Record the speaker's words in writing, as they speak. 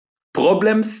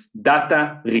problems,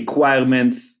 data,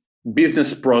 requirements,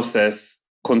 business process,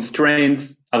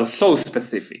 constraints are so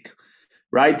specific,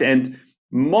 right? And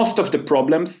most of the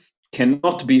problems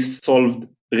cannot be solved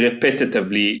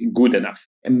repetitively good enough.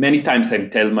 And many times I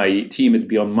tell my team at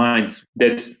BeyondMinds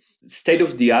that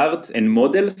state-of-the-art and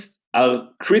models are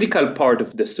critical part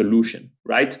of the solution,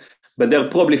 right? But they're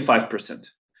probably 5%.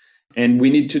 And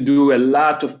we need to do a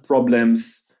lot of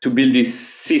problems to build this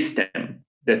system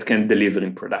that can deliver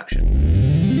in production.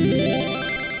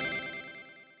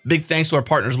 Big thanks to our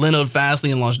partners Linode,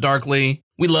 Fastly, and LaunchDarkly.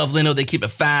 We love Linode. They keep it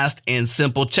fast and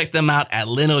simple. Check them out at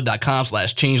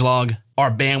linode.com/changelog.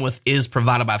 Our bandwidth is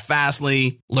provided by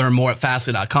Fastly. Learn more at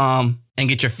fastly.com and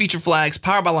get your feature flags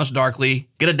powered by LaunchDarkly.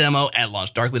 Get a demo at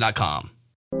launchdarkly.com.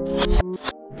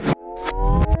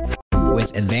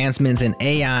 With advancements in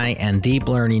AI and deep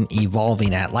learning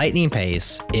evolving at lightning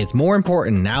pace, it's more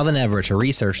important now than ever to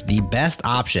research the best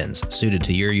options suited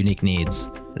to your unique needs.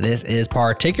 This is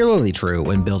particularly true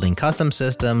when building custom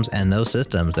systems and those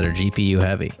systems that are GPU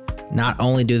heavy. Not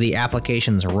only do the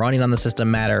applications running on the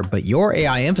system matter, but your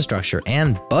AI infrastructure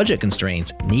and budget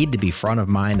constraints need to be front of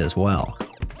mind as well.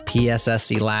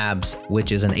 PSSC Labs,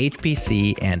 which is an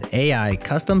HPC and AI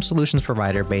custom solutions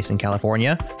provider based in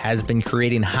California, has been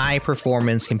creating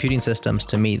high-performance computing systems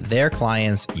to meet their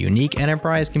clients' unique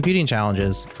enterprise computing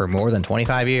challenges for more than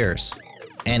 25 years.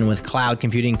 And with cloud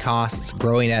computing costs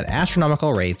growing at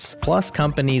astronomical rates, plus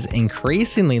companies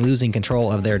increasingly losing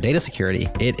control of their data security,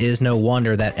 it is no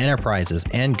wonder that enterprises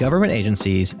and government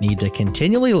agencies need to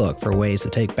continually look for ways to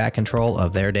take back control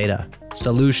of their data.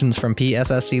 Solutions from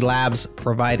PSSC Labs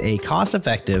provide a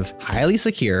cost-effective, highly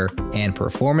secure, and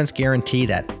performance guarantee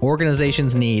that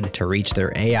organizations need to reach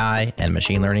their AI and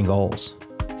machine learning goals.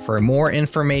 For more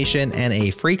information and a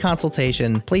free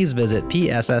consultation, please visit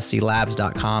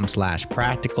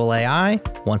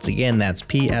pssclabs.com/practicalai. Once again, that's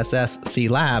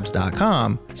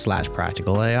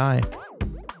pssclabs.com/practicalai.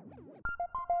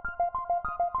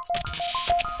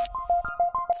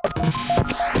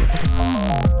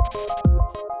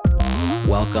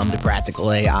 Welcome to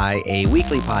Practical AI, a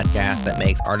weekly podcast that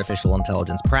makes artificial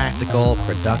intelligence practical,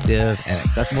 productive, and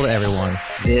accessible to everyone.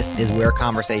 This is where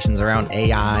conversations around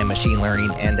AI, machine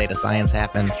learning, and data science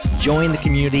happen. Join the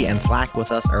community and Slack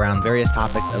with us around various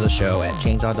topics of the show at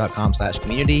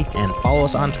changelog.com/community and follow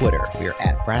us on Twitter. We're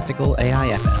at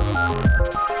PracticalAIFM.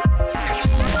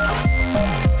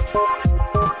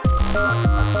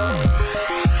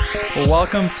 Well,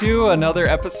 welcome to another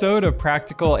episode of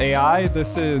Practical AI.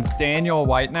 This is Daniel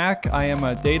Whitenack. I am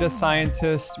a data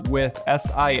scientist with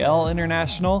SIL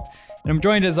International, and I'm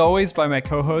joined as always by my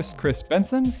co-host Chris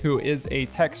Benson, who is a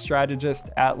tech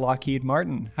strategist at Lockheed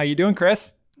Martin. How you doing,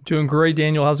 Chris? Doing great,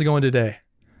 Daniel. How's it going today?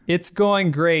 It's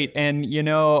going great. And you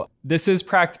know, this is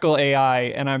Practical AI,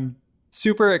 and I'm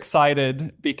super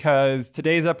excited because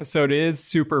today's episode is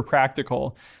super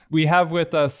practical. We have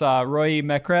with us Roey,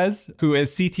 who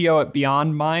is CTO at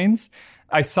BeyondMinds.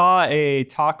 I saw a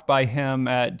talk by him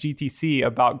at GTC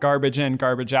about garbage in,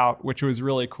 garbage out, which was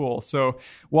really cool. So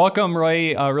welcome,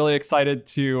 Roey. Really excited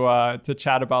to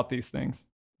chat about these things.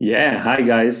 Yeah. Hi,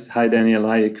 guys. Hi, Daniel.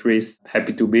 Hi, Chris.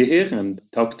 Happy to be here and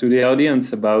talk to the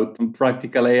audience about some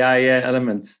practical AI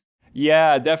elements.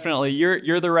 Yeah, definitely.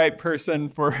 You're the right person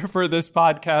for this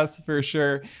podcast for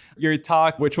sure. Your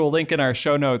talk, which we'll link in our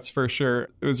show notes for sure,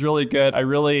 it was really good. I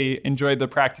really enjoyed the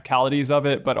practicalities of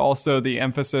it, but also the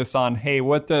emphasis on, hey,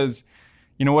 what are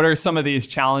some of these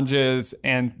challenges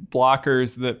and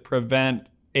blockers that prevent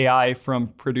AI from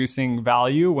producing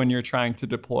value when you're trying to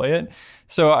deploy it.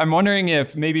 So I'm wondering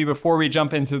if maybe before we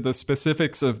jump into the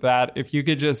specifics of that, if you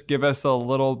could just give us a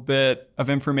little bit of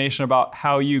information about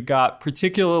how you got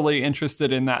particularly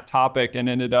interested in that topic and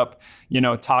ended up,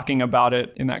 talking about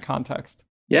it in that context.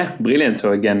 Yeah, brilliant.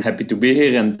 So again, happy to be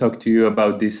here and talk to you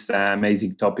about this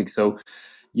amazing topic. So,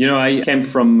 I came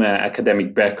from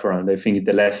academic background. I think in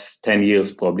the last 10 years,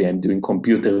 probably I'm doing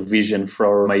computer vision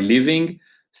for my living.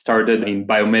 Started in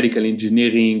biomedical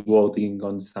engineering, working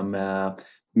on some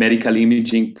medical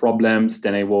imaging problems.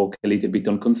 Then I worked a little bit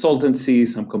on consultancy,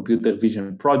 some computer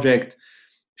vision project,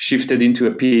 shifted into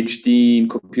a PhD in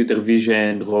computer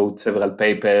vision, wrote several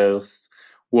papers,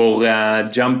 were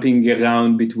jumping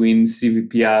around between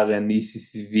CVPR and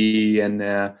ECCV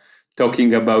and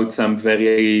talking about some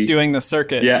very... Doing the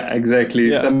circuit. Yeah, exactly.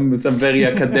 Yeah. Some very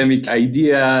academic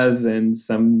ideas and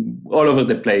some all over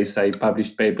the place. I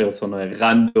published papers on a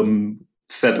random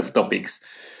set of topics.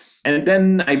 And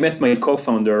then I met my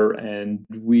co-founder and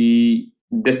we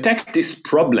detect this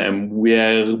problem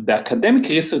where the academic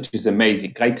research is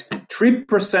amazing, right?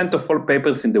 3% of all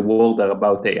papers in the world are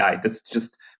about AI. That's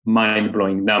just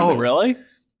mind-blowing number. Oh, really?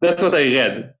 That's what I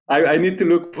read. I need to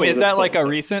look for Wait, is that like a source.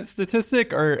 recent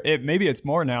statistic or maybe it's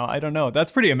more now? I don't know.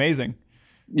 That's pretty amazing.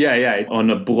 Yeah, on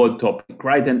a broad topic,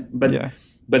 right?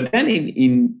 But then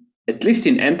in at least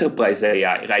in enterprise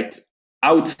AI, right,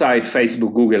 outside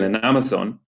Facebook, Google, and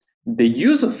Amazon, the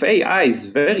use of AI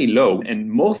is very low,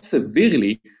 and more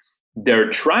severely, they're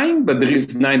trying, but there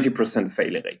is 90%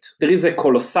 failure rate. There is a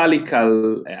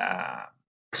colossal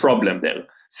problem there,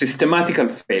 systematical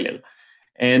failure.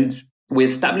 And we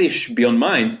established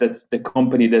BeyondMinds, that's the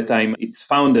company that I'm its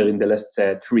founder in the last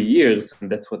 3 years,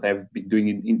 and that's what I've been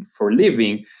doing for a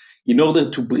living, in order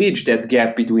to bridge that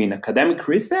gap between academic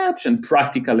research and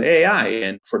practical AI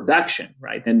and production,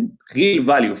 right? And real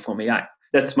value from AI.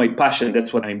 That's my passion.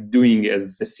 That's what I'm doing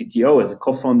as the CTO, as a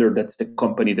co-founder. That's the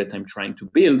company that I'm trying to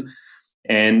build.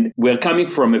 And we're coming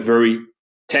from a very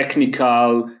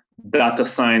technical data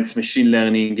science, machine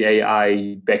learning,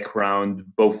 AI background,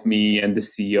 both me and the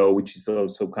CEO, which is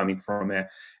also coming from an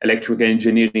electrical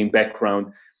engineering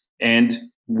background. And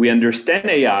we understand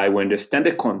AI, we understand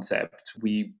the concept,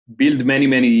 we build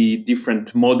many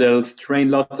different models, train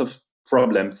lots of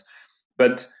problems.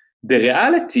 But the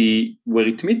reality, where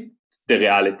it meets the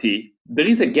reality, there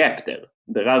is a gap there.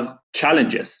 There are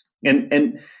challenges.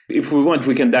 And if we want,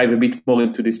 we can dive a bit more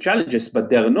into these challenges, but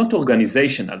they're not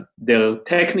organizational. They're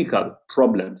technical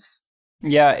problems.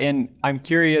 Yeah, and I'm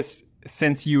curious,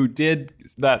 since you did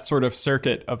that sort of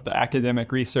circuit of the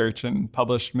academic research and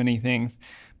published many things,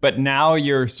 but now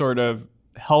you're sort of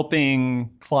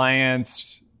helping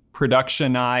clients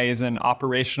productionize and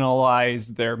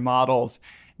operationalize their models.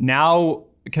 Now,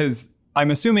 because I'm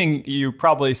assuming you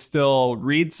probably still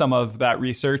read some of that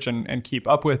research and keep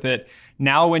up with it.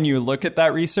 Now, when you look at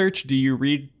that research, do you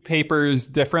read papers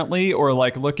differently or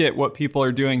like look at what people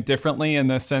are doing differently in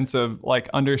the sense of like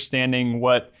understanding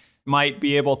what might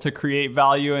be able to create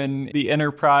value in the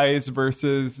enterprise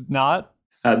versus not?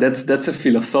 That's a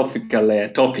philosophical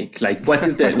topic. Like, what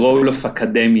is the role of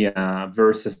academia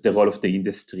versus the role of the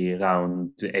industry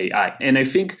around AI? And I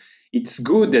think it's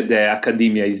good that the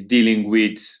academia is dealing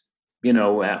with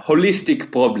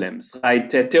holistic problems,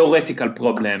 right? Theoretical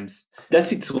problems.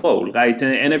 That's its role, right?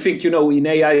 And I think, in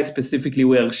AI specifically,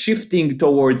 we're shifting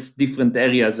towards different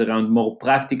areas around more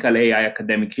practical AI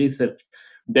academic research.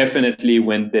 Definitely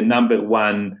when the number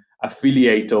one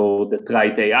affiliator that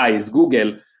write AI is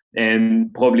Google,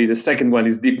 and probably the second one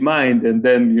is DeepMind, and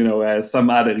then, some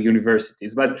other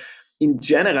universities. But in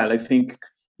general, I think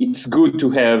it's good to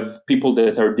have people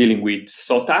that are dealing with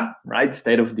SOTA, right?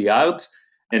 State of the art.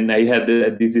 And I had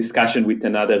this discussion with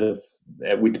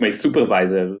with my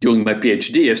supervisor during my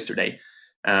PhD yesterday.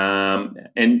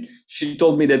 And she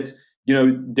told me that,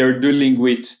 they're dealing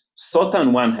with SOTA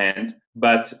on one hand,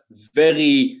 but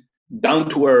very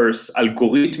down-to-earth,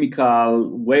 algorithmical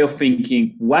way of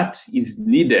thinking what is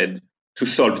needed to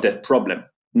solve that problem,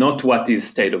 not what is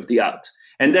state of the art.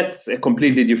 And that's a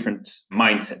completely different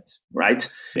mindset, right?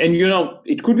 And,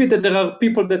 it could be that there are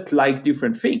people that like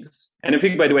different things. And I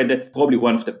think, by the way, that's probably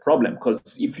one of the problems,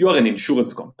 because if you're an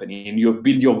insurance company and you've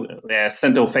built your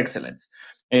center of excellence,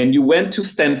 and you went to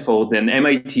Stanford and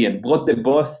MIT and brought the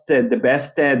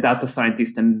best data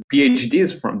scientists and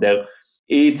PhDs from there,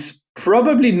 it's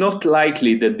probably not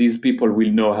likely that these people will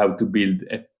know how to build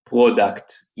a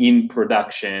product in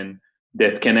production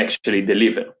that can actually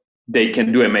deliver. They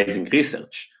can do amazing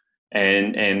research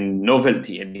and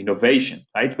novelty and innovation,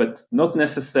 right? But not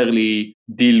necessarily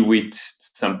deal with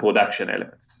some production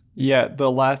elements. Yeah,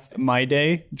 the last My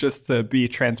Day, just to be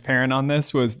transparent on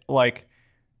this, was like,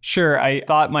 sure, I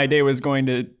thought My Day was going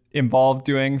to involve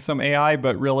doing some AI,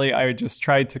 but really I just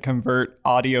tried to convert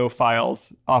audio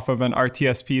files off of an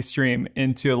RTSP stream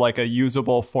into like a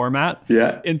usable format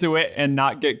into it and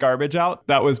not get garbage out.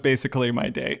 That was basically my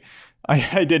day.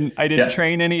 I didn't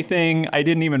train anything. I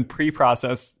didn't even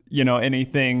pre-process,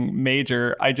 anything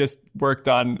major. I just worked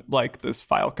on like this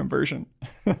file conversion.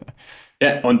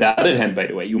 Yeah. On the other hand, by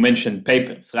the way, you mentioned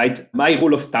papers, right? My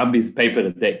rule of thumb is paper a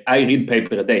day. I read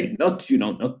paper a day, not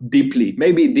deeply,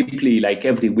 maybe deeply like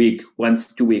every week,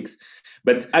 once, 2 weeks.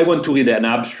 But I want to read an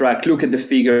abstract, look at the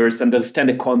figures, understand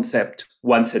the concept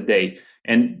once a day.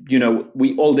 And,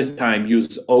 we all the time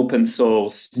use open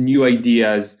source, new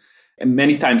ideas. And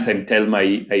many times I tell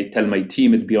my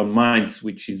team at BeyondMinds,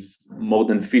 which is more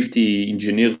than 50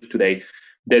 engineers today,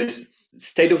 that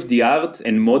state of the art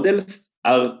and models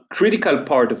are critical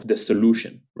part of the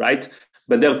solution, right?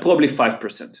 But they're probably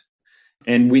 5%.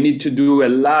 And we need to do a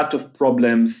lot of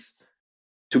problems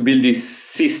to build this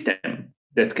system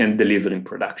that can deliver in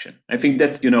production. I think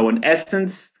that's, in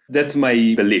essence, that's my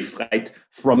belief, right?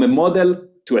 From a model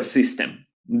to a system.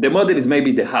 The model is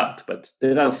maybe the heart, but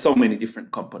there are so many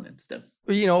different components there.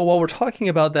 While we're talking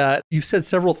about that, you've said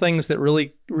several things that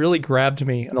really, really grabbed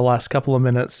me in the last couple of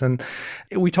minutes. And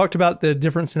we talked about the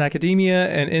difference in academia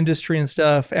and industry and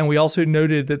stuff. And we also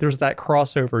noted that there's that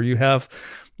crossover.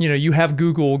 You have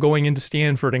Google going into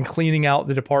Stanford and cleaning out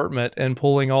the department and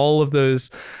pulling all of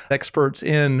those experts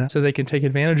in so they can take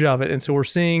advantage of it. And so we're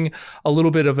seeing a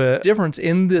little bit of a difference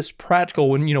in this practical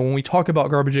when we talk about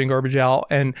garbage in, garbage out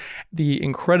and the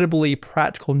incredibly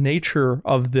practical nature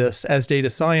of this as data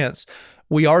science.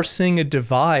 We are seeing a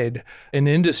divide in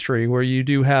industry where you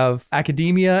do have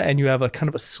academia and you have a kind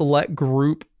of a select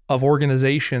group of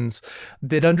organizations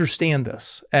that understand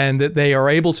this and that they are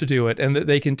able to do it and that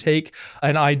they can take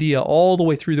an idea all the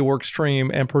way through the work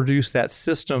stream and produce that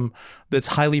system that's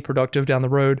highly productive down the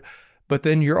road. But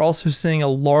then you're also seeing a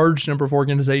large number of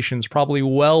organizations, probably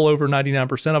well over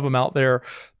 99% of them out there,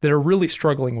 that are really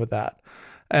struggling with that.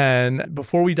 And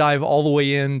before we dive all the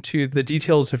way into the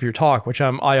details of your talk, which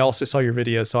I also saw your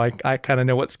video, so I kind of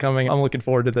know what's coming. I'm looking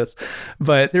forward to this.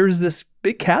 But there's this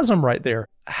big chasm right there.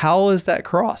 How is that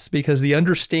cross? Because the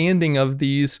understanding of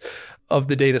the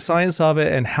data science of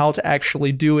it and how to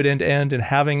actually do it end to end and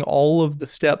having all of the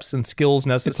steps and skills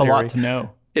necessary. It's a lot to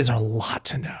know. Is a lot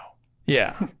to know.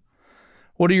 Yeah.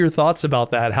 What are your thoughts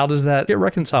about that? How does that get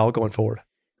reconciled going forward?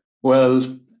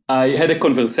 Well, I had a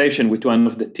conversation with one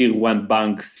of the tier one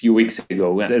banks a few weeks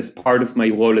ago. And as part of my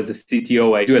role as a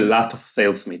CTO, I do a lot of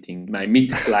sales meetings. I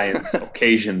meet clients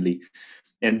occasionally.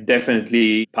 And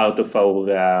definitely part of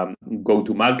our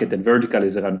go-to-market and vertical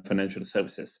is around financial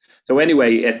services. So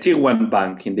anyway, a tier one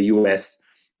bank in the US,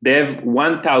 they have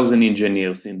 1,000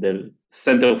 engineers in their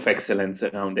center of excellence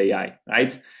around AI,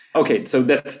 right? Okay, so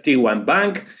that's tier one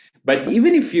bank. But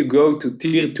even if you go to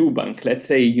tier two bank, let's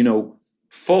say,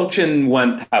 Fortune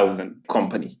 1000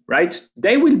 company, right?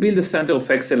 They will build a center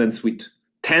of excellence with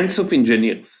tens of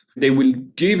engineers. They will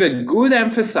give a good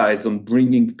emphasis on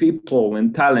bringing people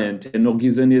and talent and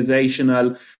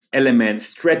organizational elements,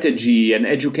 strategy, and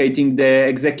educating the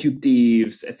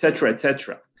executives, etc.,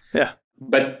 etc. Yeah.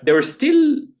 But they're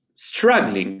still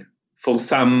struggling for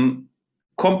some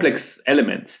complex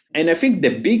elements. And I think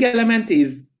the big element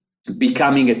is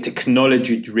becoming a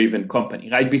technology-driven company,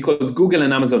 right? Because Google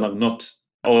and Amazon are not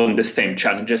on the same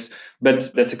challenges,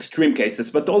 but that's extreme cases,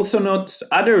 but also not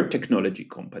other technology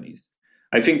companies.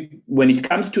 I think when it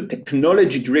comes to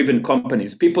technology-driven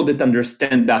companies, people that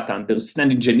understand data,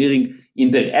 understand engineering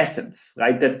in their essence,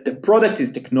 right? That the product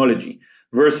is technology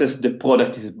versus the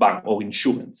product is bank or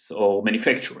insurance or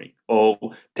manufacturing or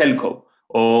telco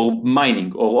or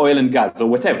mining or oil and gas or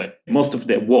whatever, most of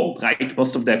the world, right?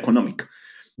 Most of the economic.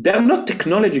 They're not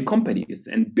technology companies,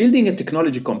 and building a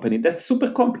technology company, that's super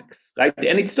complex, right?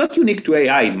 And it's not unique to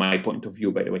AI in my point of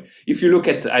view, by the way. If you look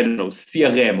at,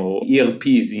 CRM or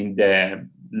ERPs in the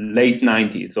late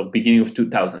 90s or beginning of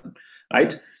 2000,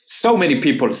 right? So many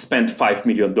people spent $5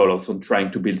 million on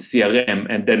trying to build CRM,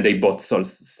 and then they bought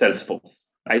Salesforce,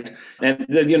 right? And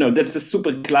that's a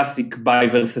super classic buy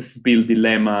versus build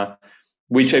dilemma,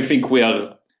 which I think we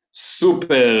are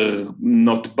super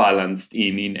not balanced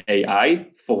in AI,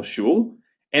 for sure.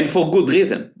 And for good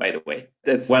reason, by the way.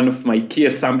 That's one of my key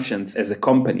assumptions as a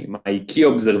company, my key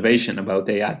observation about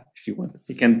AI. If you want,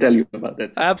 I can tell you about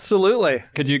that. Absolutely.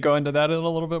 Could you go into that in a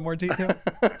little bit more detail?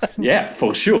 Yeah,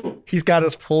 for sure. He's got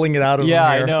us pulling it out of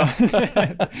Yeah, him here.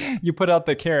 I know. You put out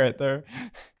the carrot there.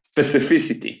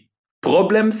 Specificity.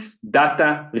 Problems,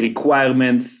 data,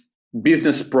 requirements,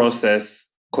 business process,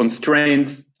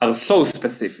 constraints are so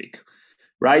specific,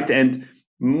 right? And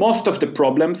most of the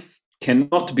problems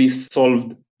cannot be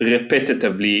solved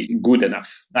repetitively good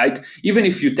enough, right? Even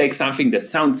if you take something that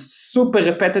sounds super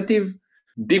repetitive,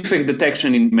 defect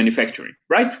detection in manufacturing,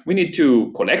 right? We need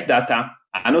to collect data,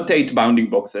 annotate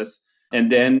bounding boxes,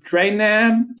 and then train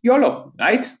YOLO,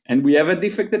 right? And we have a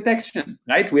defect detection,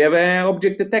 right? We have an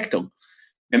object detector.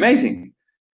 Amazing.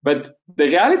 But the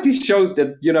reality shows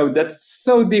that, that's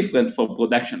so different for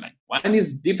production line. One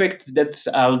is defects that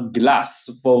are glass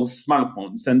for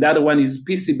smartphones, and the other one is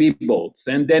PCB boards.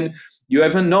 And then you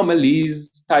have anomalies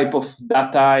type of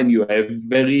data, and you have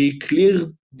very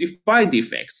clear defined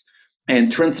defects,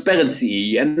 and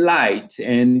transparency and light,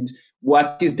 and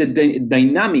what is the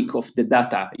dynamic of the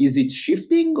data? Is it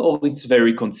shifting or it's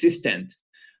very consistent?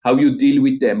 How you deal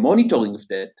with the monitoring of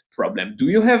that problem? Do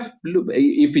you have,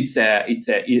 if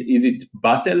is it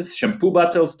bottles, shampoo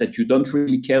bottles that you don't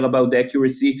really care about the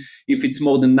accuracy? If it's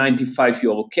more than 95,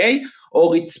 you're okay,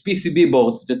 or it's PCB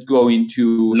boards that go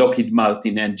into Lockheed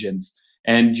Martin engines,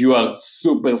 and you are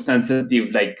super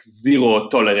sensitive, like zero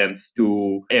tolerance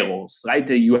to errors, right?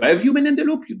 You have human in the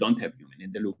loop, you don't have human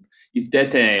in the loop. Is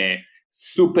that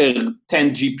super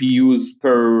 10 GPUs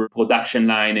per production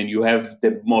line and you have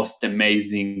the most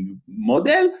amazing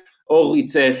model, or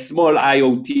it's a small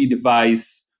IoT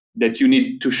device that you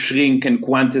need to shrink and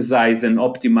quantize and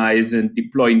optimize and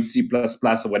deploy in C++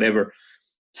 or whatever.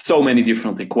 So many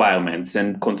different requirements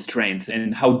and constraints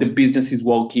and how the business is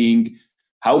working,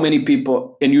 how many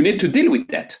people, and you need to deal with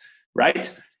that,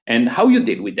 right? And how you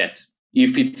deal with that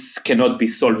if it cannot be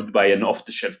solved by an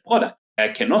off-the-shelf product. I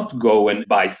cannot go and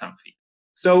buy something.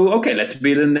 So, okay, let's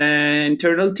build an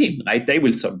internal team, right? They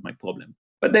will solve my problem.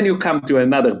 But then you come to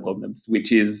another problem,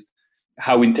 which is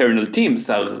how internal teams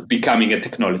are becoming a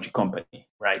technology company,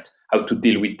 right? How to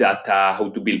deal with data, how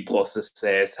to build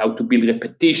processes, how to build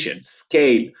repetition,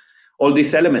 scale, all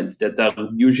these elements that are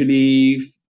usually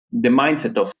the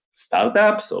mindset of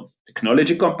startups, of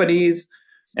technology companies.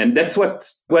 And that's what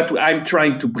I'm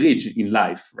trying to bridge in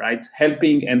life, right?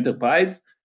 Helping enterprise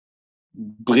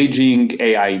bridging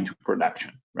AI into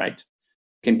production, right?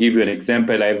 I can give you an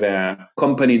example. I have a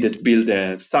company that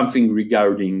built something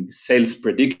regarding sales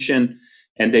prediction,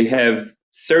 and they have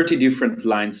 30 different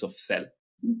lines of sale,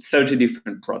 30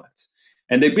 different products.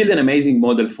 And they build an amazing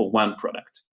model for one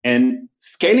product. And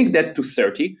scaling that to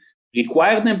 30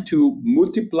 require them to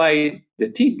multiply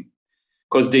the team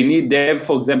because they have,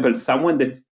 for example, someone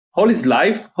that all his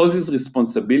life, all his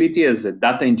responsibility as a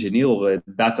data engineer or a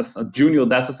junior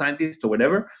data scientist or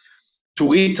whatever, to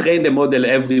retrain the model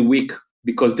every week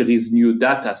because there is new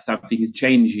data, something is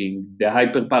changing, the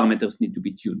hyperparameters need to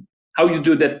be tuned. How you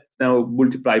do that now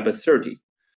multiply by 30?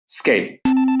 Scale.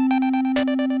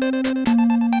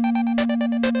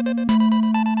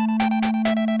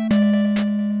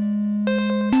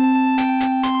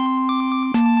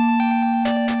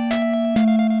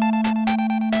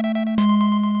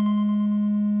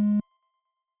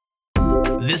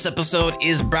 This episode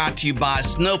is brought to you by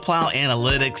Snowplow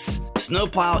Analytics.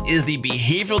 Snowplow is the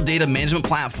behavioral data management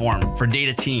platform for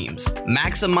data teams.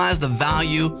 Maximize the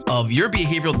value of your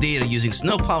behavioral data using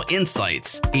Snowplow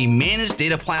Insights, a managed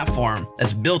data platform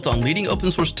that's built on leading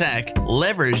open source tech,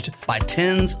 leveraged by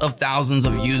tens of thousands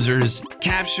of users.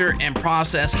 Capture and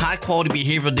process high quality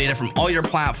behavioral data from all your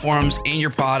platforms and your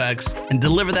products, and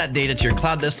deliver that data to your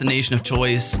cloud destination of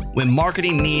choice. When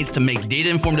marketing needs to make data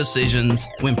informed decisions,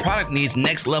 when product needs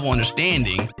next level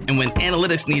understanding, and when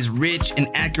analytics needs rich and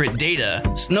accurate data,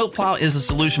 Snowplow is the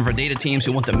solution for data teams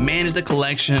who want to manage the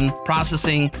collection,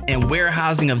 processing, and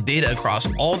warehousing of data across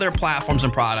all their platforms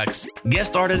and products. Get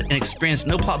started and experience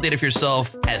Snowplow data for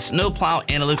yourself at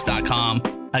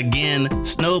snowplowanalytics.com. Again,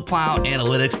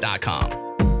 snowplowanalytics.com.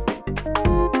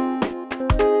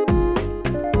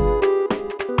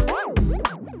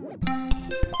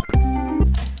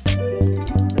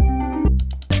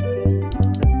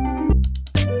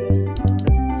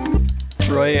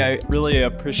 Roey, I really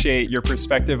appreciate your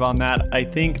perspective on that. I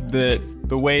think that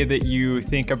the way that you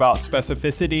think about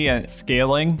specificity and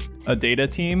scaling a data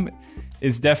team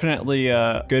is definitely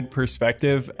a good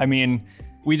perspective. I mean,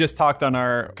 we just talked on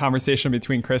our conversation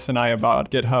between Chris and I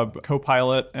about GitHub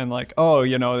Copilot and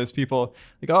there's people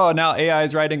like, oh, now AI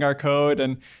is writing our code.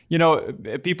 And,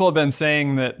 people have been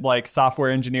saying that like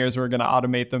software engineers were going to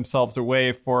automate themselves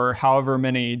away for however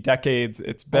many decades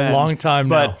it's been. A long time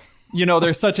now.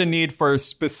 There's such a need for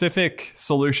specific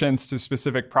solutions to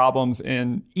specific problems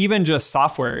in even just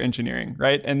software engineering,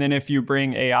 right? And then if you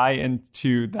bring AI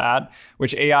into that,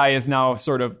 which AI is now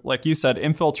sort of, like you said,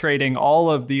 infiltrating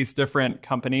all of these different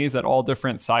companies at all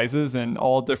different sizes and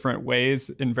all different ways,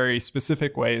 in very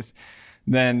specific ways,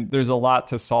 then there's a lot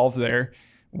to solve there.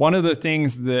 One of the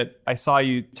things that I saw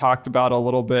you talked about a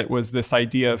little bit was this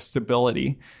idea of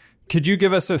stability. Could you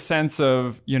give us a sense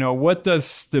of, what does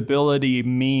stability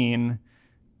mean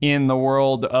in the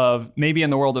world of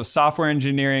software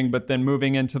engineering, but then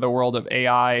moving into the world of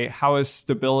AI? How is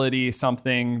stability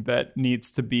something that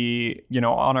needs to be,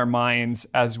 on our minds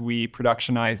as we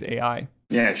productionize AI?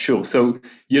 Yeah, sure. So,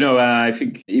 I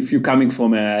think if you're coming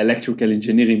from an electrical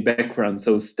engineering background,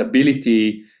 so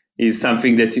stability is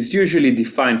something that is usually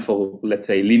defined for, let's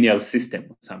say, linear system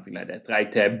or something like that,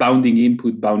 right? Bounding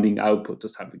input, bounding output or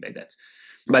something like that.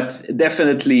 But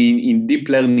definitely in deep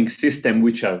learning systems,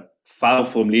 which are far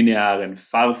from linear and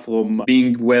far from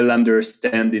being well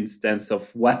understood in sense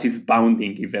of what is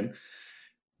bounding even,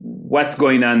 what's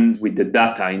going on with the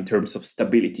data in terms of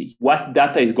stability? What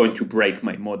data is going to break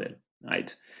my model,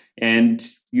 right? And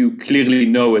you clearly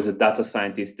know as a data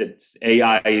scientist that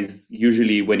AI is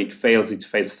usually, when it fails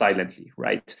silently,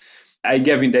 right? I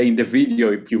gave in the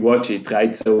video, if you watch it,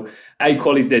 right? So I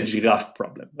call it the giraffe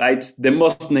problem, right? The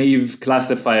most naive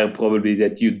classifier probably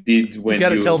that you did when you got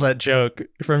to tell that joke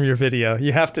from your video.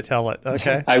 You have to tell it,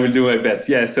 okay? I will do my best.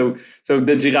 Yeah. So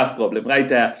the giraffe problem,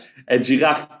 right? A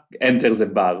giraffe enters a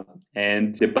bar,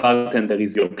 and the bartender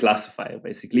is your classifier,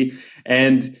 basically,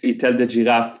 and he tells the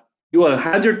giraffe, "You are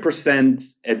 100%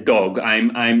 a dog.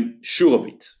 I'm sure of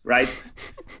it, right?"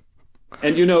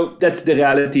 And that's the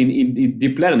reality in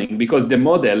deep learning, because the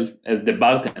model, as the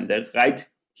bartender, right?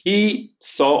 He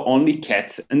saw only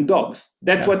cats and dogs.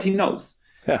 That's what he knows.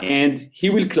 Yeah. And he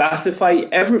will classify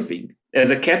everything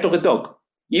as a cat or a dog,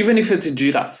 even if it's a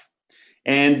giraffe.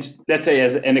 And let's say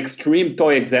as an extreme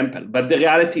toy example, but the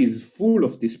reality is full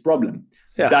of this problem.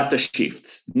 Yeah. Data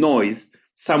shifts, noise,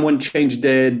 someone changed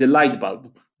the light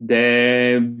bulb,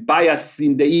 the bias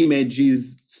in the image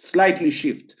is slightly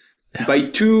shift by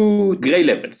 2 gray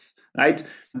levels, right?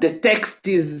 The text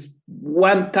is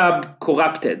 1 tab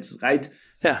corrupted, right?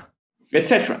 Yeah.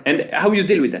 Etc. And how you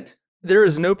deal with that? There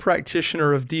is no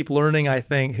practitioner of deep learning, I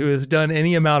think, who has done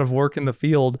any amount of work in the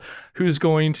field who's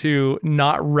going to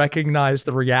not recognize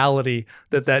the reality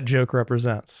that joke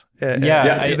represents.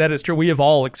 That is true. We have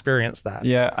all experienced that.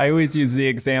 Yeah, I always use the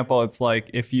example. It's like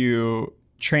if you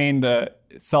trained a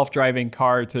self-driving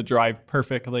car to drive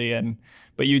perfectly,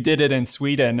 but you did it in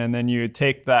Sweden, and then you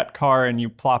take that car and you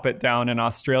plop it down in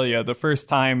Australia. The first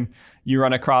time you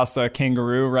run across a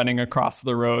kangaroo running across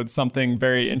the road, something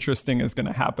very interesting is going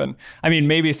to happen. I mean,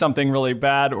 maybe something really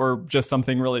bad or just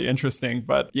something really interesting.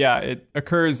 But yeah, it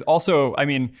occurs also. I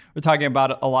mean, we're talking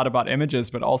about a lot about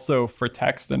images, but also for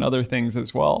text and other things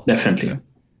as well. Definitely.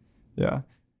 Yeah.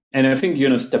 And I think,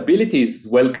 stability is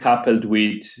well coupled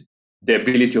with the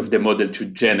ability of the model to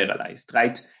generalize,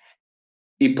 right?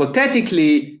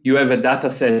 Hypothetically, you have a data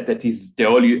set that is the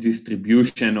whole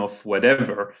distribution of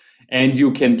whatever, and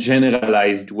you can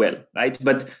generalize it well, right?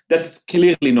 But that's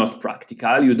clearly not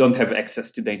practical. You don't have access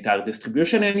to the entire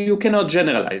distribution, and you cannot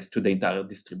generalize to the entire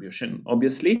distribution,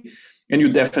 obviously, and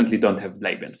you definitely don't have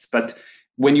labels. But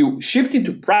when you shift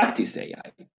into practice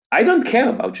AI, I don't care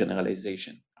about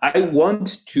generalization. I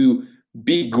want to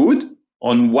be good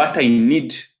on what I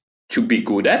need to be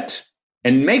good at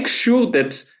and make sure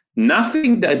that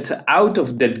nothing that out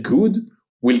of that good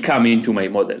will come into my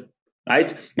model,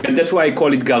 right? And that's why I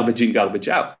call it garbage in, garbage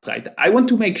out, right? I want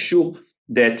to make sure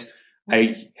that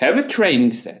I have a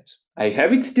training set, I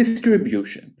have its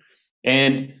distribution,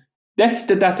 and that's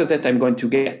the data that I'm going to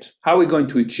get. How are we going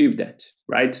to achieve that,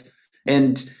 right?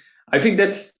 And I think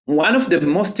that's one of the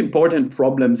most important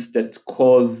problems that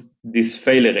cause this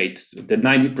failure rate, the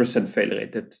 90% failure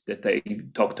rate that I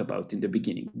talked about in the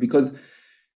beginning, because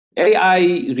AI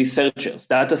researchers,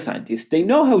 data scientists, they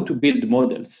know how to build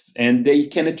models, and they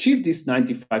can achieve this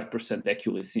 95%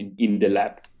 accuracy in the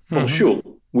lab, for sure,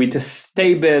 with a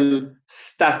stable,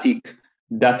 static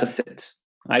data set,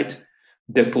 right?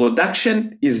 The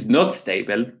production is not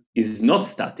stable, is not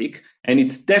static, and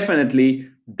it's definitely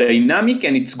dynamic,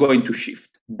 and it's going to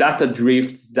shift. Data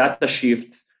drifts, data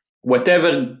shifts,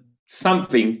 whatever,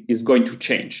 something is going to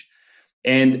change.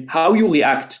 And how you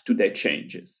react to that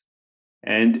changes.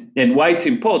 And why it's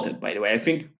important, by the way, I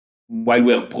think while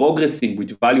we're progressing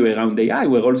with value around AI,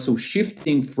 we're also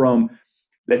shifting from,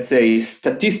 let's say,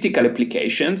 statistical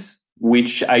applications,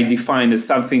 which I define as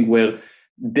something where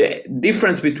the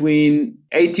difference between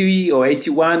 80 or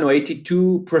 81 or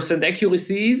 82%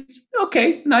 accuracy is,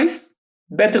 okay, nice,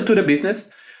 better to the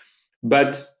business.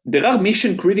 But there are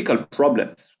mission critical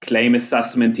problems: claim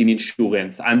assessment in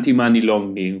insurance, anti-money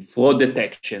laundering, fraud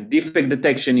detection, defect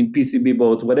detection in PCB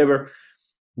boards, whatever.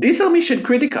 These are mission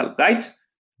critical, right?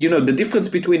 The difference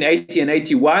between 80 and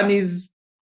 81 is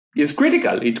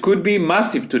critical. It could be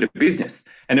massive to the business.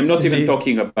 And I'm not even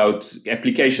talking about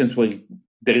applications where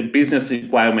the business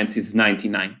requirements is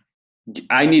 99.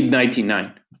 I need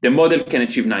 99. The model can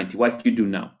achieve 90. What you do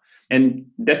now? And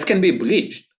that can be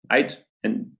bridged, right?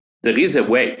 And there is a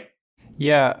way.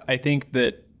 Yeah, I think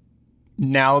that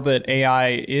now that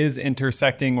AI is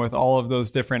intersecting with all of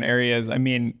those different areas, I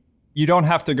mean, you don't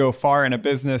have to go far in a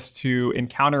business to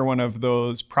encounter one of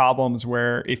those problems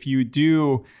where if you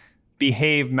do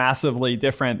behave massively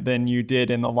different than you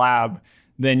did in the lab,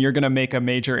 then you're going to make a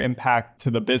major impact to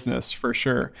the business for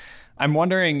sure. I'm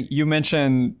wondering, you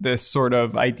mentioned this sort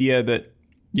of idea that,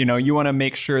 you want to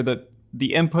make sure that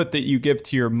the input that you give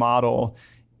to your model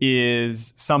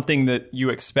is something that you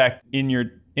expect in your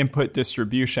input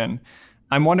distribution.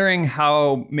 I'm wondering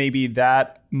how maybe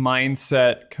that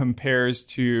mindset compares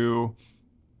to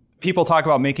people talk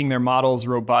about making their models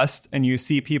robust, and you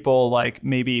see people like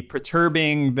maybe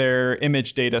perturbing their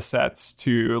image data sets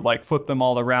to like flip them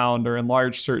all around or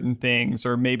enlarge certain things.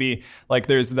 Or maybe like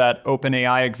there's that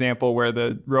OpenAI example where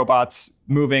the robot's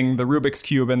moving the Rubik's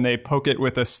Cube and they poke it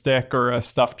with a stick or a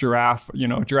stuffed giraffe. You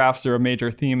know, giraffes are a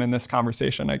major theme in this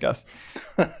conversation, I guess.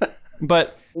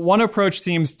 But one approach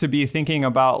seems to be thinking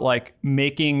about like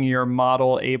making your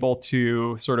model able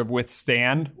to sort of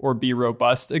withstand or be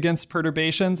robust against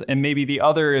perturbations. And maybe the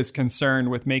other is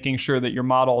concerned with making sure that your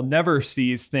model never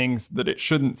sees things that it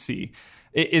shouldn't see.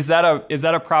 Is that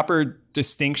a proper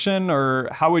distinction, or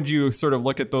how would you sort of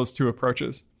look at those two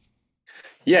approaches?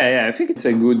 Yeah, I think it's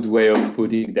a good way of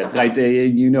putting that, right?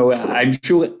 I'm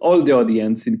sure all the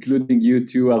audience, including you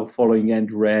two, are following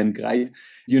Andrew Ng, right?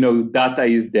 Data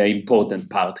is the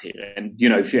important part here. And,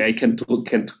 if I can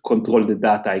control the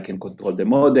data, I can control the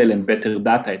model and better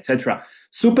data, etc.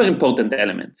 Super important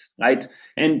elements, right?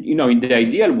 And, in the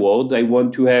ideal world, I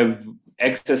want to have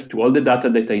access to all the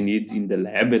data that I need in the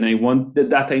lab, and I want the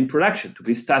data in production to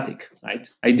be static, right?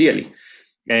 Ideally.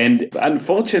 And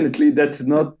unfortunately, that's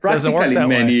not practical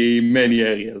in many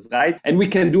areas, right? And we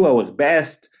can do our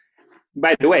best.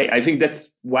 By the way, I think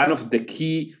that's one of the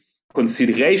key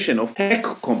consideration of tech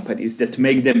companies that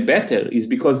make them better, is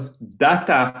because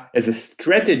data as a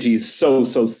strategy is so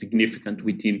significant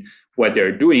within what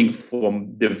they're doing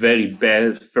from the very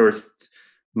first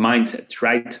mindset,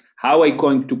 right? How are I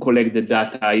going to collect the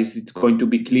data? Is it going to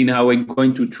be clean? How are I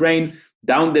going to train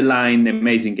down the line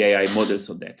amazing AI models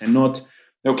on that? And not,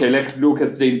 okay, let's look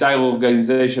at the entire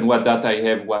organization, what data I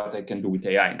have, what I can do with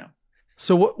AI now.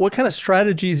 So what kind of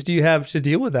strategies do you have to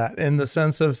deal with that, in the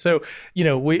sense of,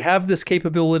 we have this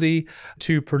capability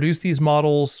to produce these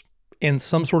models in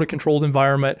some sort of controlled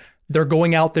environment. They're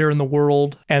going out there in the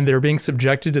world and they're being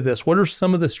subjected to this. What are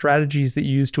some of the strategies that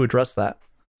you use to address that?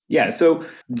 Yeah, so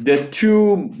the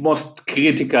two most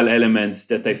critical elements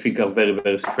that I think are very,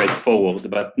 very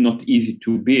straightforward, but not easy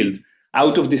to build: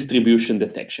 out of distribution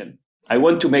detection. I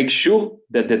want to make sure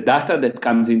that the data that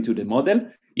comes into the model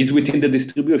is within the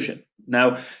distribution.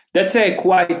 Now, that's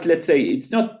let's say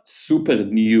it's not super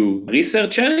new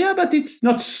research area, but it's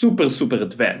not super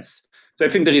advanced. So I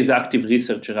think there is active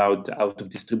research around out of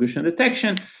distribution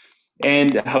detection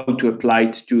and how to apply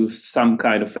it to some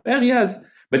kind of areas.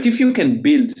 But if you can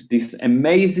build this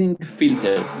amazing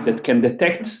filter that can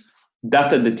detect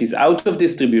data that is out of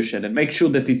distribution and make sure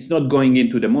that it's not going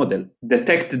into the model,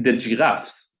 detect the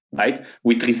giraffes, right,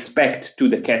 with respect to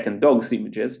the cat and dogs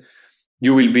images,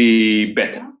 you will be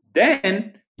better.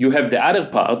 Then you have the other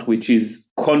part, which is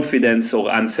confidence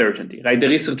or uncertainty, right? The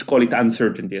research call it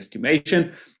uncertainty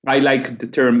estimation. I like the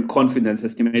term confidence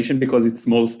estimation because it's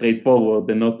more straightforward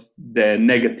and not the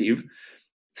negative.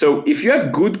 So if you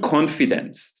have good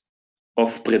confidence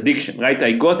of prediction, right?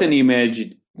 I got an image,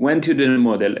 it went to the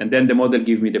model, and then the model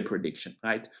gave me the prediction,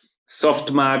 right?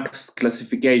 Softmax,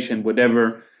 classification,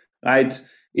 whatever, right?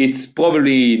 It's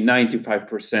probably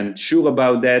 95% sure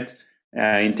about that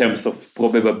in terms of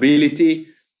probability.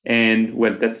 And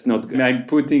well, that's not, I'm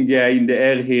putting in the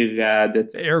air here.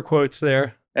 That's air quotes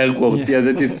there. Air quotes, yeah,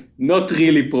 that is not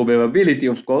really probability,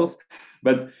 of course,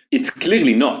 but it's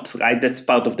clearly not, right? That's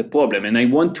part of the problem. And I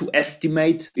want to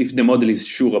estimate if the model is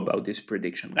sure about this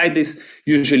prediction, right? This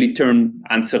usually term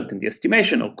uncertainty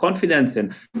estimation or confidence,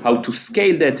 and how to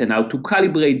scale that and how to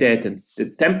calibrate that and the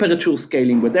temperature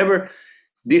scaling, whatever.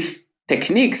 These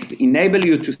techniques enable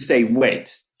you to say,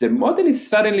 wait, the model is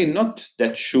suddenly not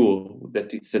that sure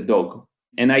that it's a dog.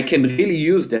 And I can really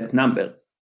use that number.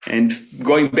 And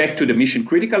going back to the mission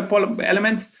critical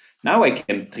elements, now I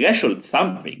can threshold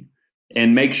something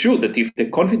and make sure that if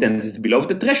the confidence is below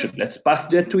the threshold, let's pass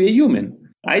that to a human,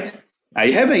 right?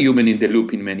 I have a human in the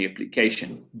loop in many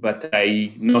applications, but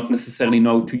I not necessarily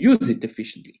know to use it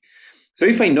efficiently. So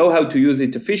if I know how to use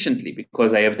it efficiently,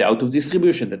 because I have the out of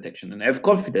distribution detection and I have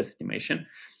confidence estimation,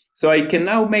 so I can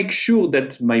now make sure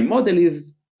that my model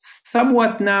is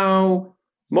somewhat now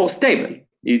more stable.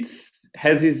 It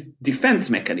has its defense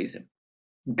mechanism.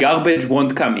 Garbage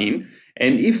won't come in.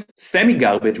 And if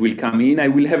semi-garbage will come in, I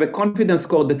will have a confidence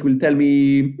score that will tell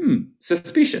me,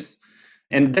 suspicious.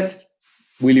 And that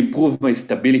will improve my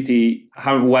stability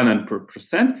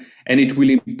 100%. And it will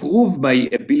improve my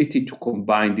ability to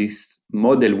combine this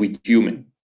model with human,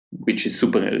 which is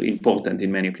super important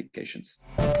in many applications.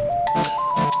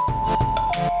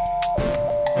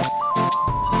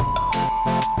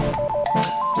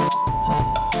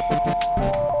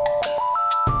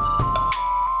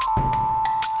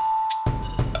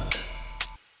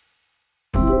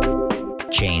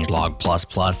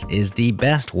 Changelog++ is the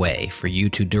best way for you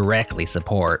to directly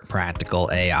support practical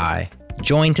AI.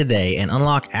 Join today and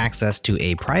unlock access to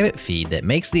a private feed that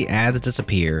makes the ads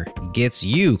disappear, gets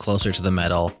you closer to the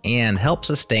metal, and helps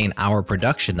sustain our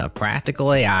production of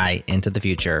practical AI into the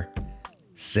future.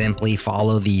 Simply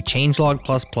follow the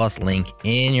changelog++ link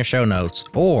in your show notes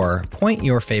or point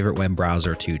your favorite web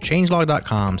browser to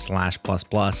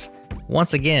changelog.com/++.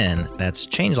 Once again, that's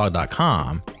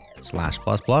changelog.com/++.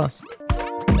 Changelog++.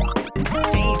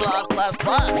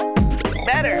 It's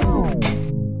better.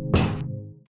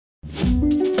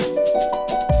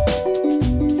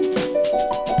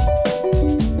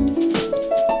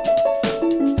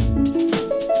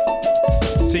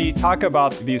 So you talk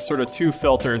about these sort of two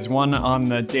filters, one on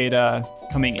the data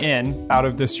coming in out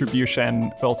of distribution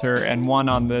filter and one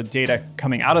on the data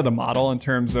coming out of the model in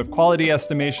terms of quality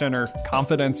estimation or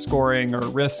confidence scoring or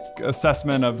risk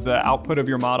assessment of the output of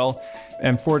your model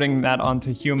and forwarding that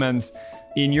onto humans.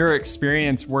 In your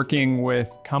experience working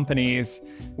with companies,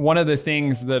 one of the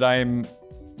things that I'm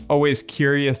always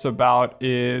curious about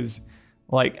is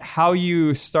like how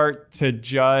you start to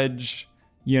judge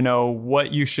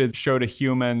what you should show to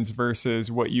humans versus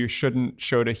what you shouldn't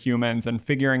show to humans and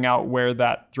figuring out where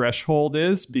that threshold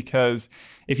is. Because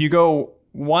if you go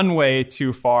one way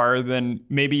too far, then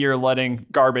maybe you're letting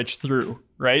garbage through,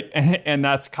 right? And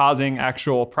that's causing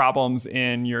actual problems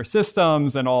in your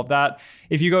systems and all of that.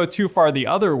 If you go too far the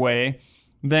other way,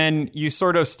 then you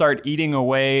sort of start eating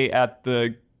away at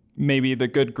maybe the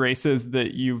good graces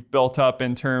that you've built up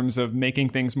in terms of making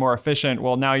things more efficient.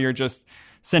 Well, now you're just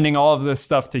sending all of this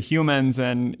stuff to humans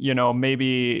and,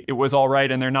 maybe it was all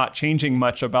right and they're not changing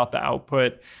much about the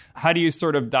output. How do you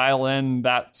sort of dial in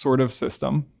that sort of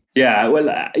system? Yeah,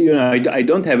 well, I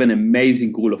don't have an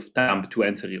amazing rule of thumb to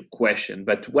answer your question,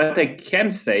 but what I can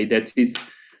say that it's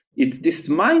this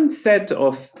mindset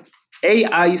of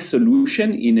AI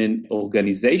solution in an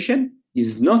organization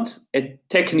is not a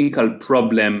technical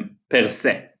problem per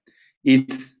se.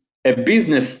 It's a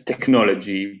business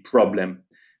technology problem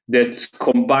that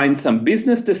combines some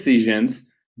business decisions,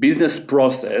 business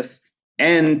process,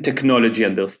 and technology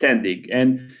understanding.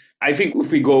 And I think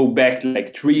if we go back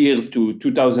like 3 years to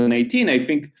 2018, I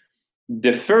think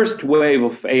the first wave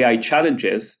of AI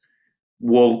challenges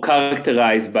were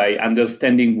characterized by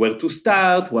understanding where to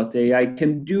start, what AI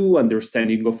can do,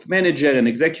 understanding of manager and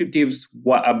executives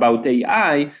about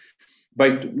AI.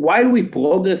 But while we're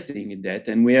progressing in that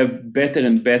and we have better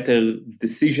and better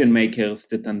decision makers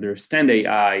that understand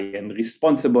AI and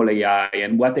responsible AI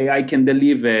and what AI can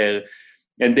deliver,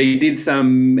 and they did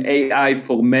some AI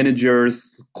for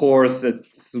managers course at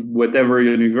whatever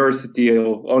university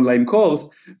or online course,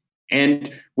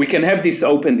 and we can have this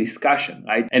open discussion,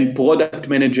 right? And product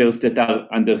managers that are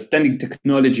understanding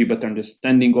technology but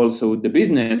understanding also the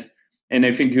business. And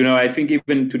I think,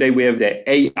 even today we have the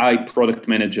AI product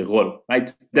manager role, right?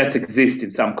 That exists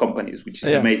in some companies, which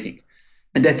is amazing.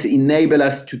 And that's enable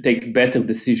us to take better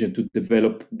decisions, to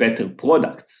develop better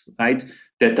products, right?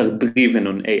 That are driven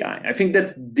on AI. I think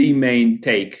that's the main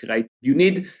take, right? You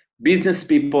need business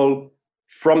people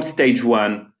from stage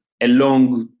one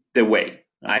along the way,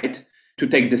 right? To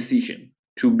take decision,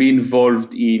 to be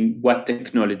involved in what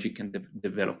technology can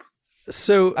develop.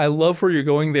 So I love where you're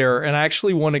going there, and I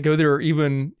actually want to go there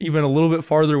even a little bit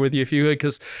farther with you, if you would,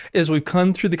 because as we've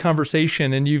come through the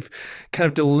conversation and you've kind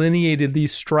of delineated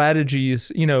these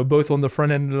strategies, both on the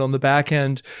front end and on the back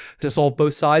end to solve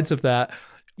both sides of that,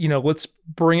 let's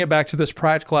bring it back to this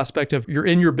practical aspect of you're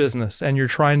in your business and you're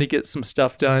trying to get some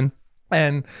stuff done,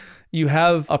 and you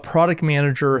have a product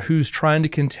manager who's trying to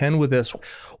contend with this.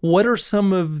 What are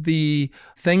some of the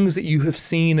things that you have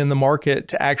seen in the market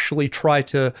to actually try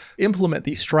to implement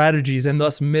these strategies and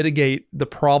thus mitigate the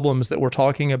problems that we're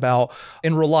talking about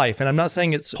in real life? And I'm not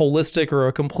saying it's holistic or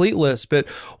a complete list, but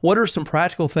what are some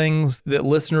practical things that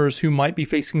listeners who might be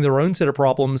facing their own set of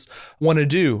problems want to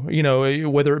do?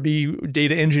 Whether it be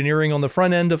data engineering on the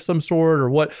front end of some sort, or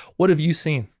what have you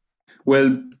seen?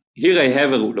 Well, here I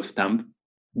have a rule of thumb.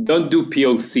 Don't do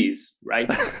POCs, right?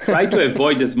 Try to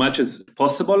avoid as much as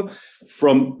possible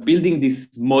from building this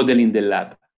model in the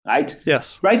lab, right?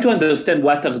 Yes. Try to understand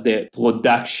what are the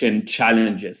production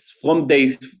challenges from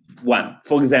day one.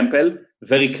 For example,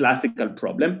 very classical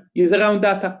problem is around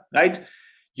data, right?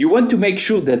 You want to make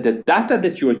sure that the data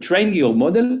that you are training your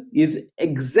model is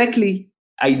exactly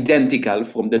identical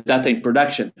from the data in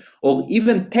production, or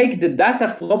even take the data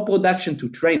from production to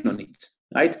train on it,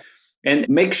 right? And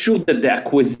make sure that the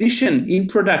acquisition in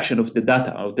production of the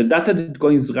data that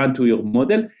going to run to your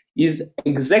model is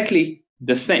exactly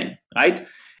the same, right?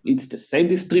 It's the same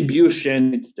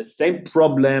distribution, it's the same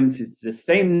problems, it's the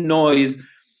same noise.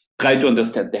 try to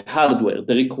understand the hardware,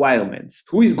 the requirements,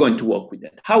 who is going to work with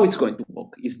that, how it's going to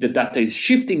work, is the data is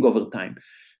shifting over time,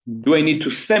 do I need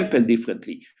to sample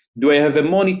differently, do I have a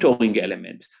monitoring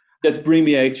element? That's bring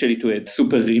me actually to a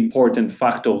super important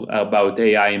factor about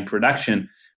AI in production,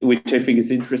 which I think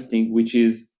is interesting, which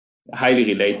is highly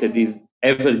related, is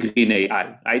evergreen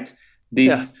AI, right?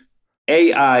 This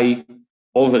AI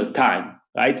over time,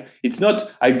 right? It's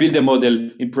not, I build a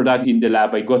model in product in the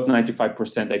lab, I got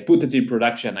 95%, I put it in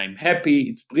production, I'm happy,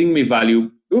 it's bring me value.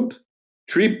 Oops,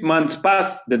 3 months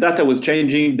pass, the data was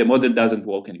changing, the model doesn't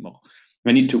work anymore.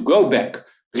 I need to go back,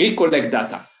 recollect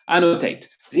data, annotate,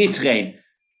 retrain,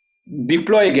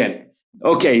 deploy again.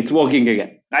 Okay, it's working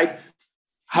again, right?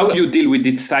 How do you deal with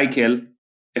this cycle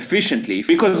efficiently?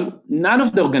 Because none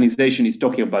of the organization is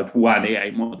talking about one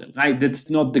AI model, right? That's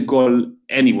not the goal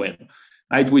anywhere,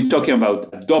 right? We're talking about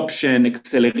adoption,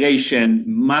 acceleration,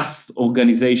 mass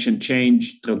organization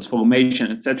change,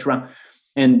 transformation, etc.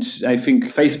 And I think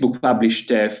Facebook published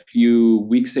a few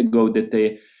weeks ago that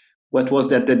they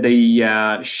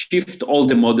shift all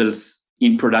the models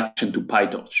in production to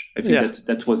PyTorch. I think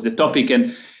that was the topic.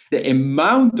 And the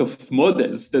amount of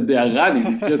models that they are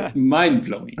running is just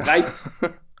mind-blowing, right?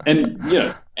 And,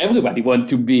 everybody want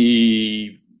to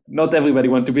be, not everybody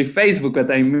want to be Facebook,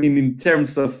 but I mean in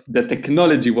terms of the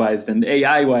technology-wise and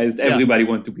AI-wise, everybody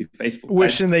want to be Facebook.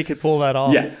 Wishing they could pull that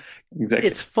off. Yeah. Exactly.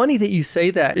 It's funny that you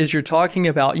say that as you're talking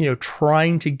about,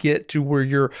 trying to get to where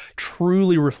you're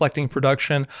truly reflecting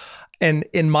production. And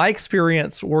in my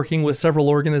experience working with several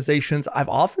organizations, I've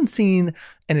often seen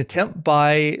an attempt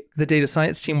by the data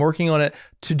science team working on it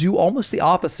to do almost the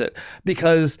opposite,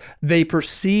 because they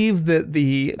perceive that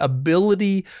the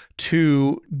ability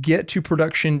to get to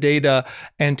production data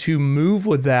and to move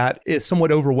with that is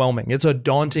somewhat overwhelming. It's a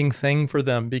daunting thing for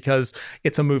them because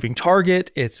it's a moving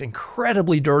target. It's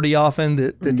incredibly dirty often.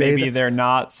 Maybe data. They're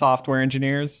not software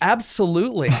engineers.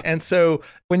 Absolutely. And so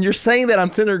when you're saying that, I'm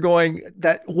sitting there going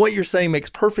that what you're saying makes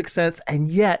perfect sense.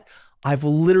 And yet I've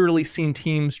literally seen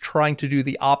teams trying to do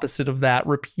the opposite of that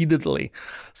repeatedly.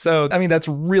 So, I mean, that's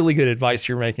really good advice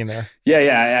you're making there.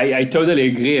 Yeah, I totally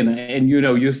agree. And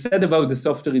you said about the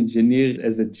software engineer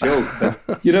as a joke,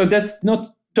 but, that's not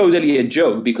totally a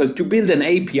joke, because to build an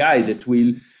API that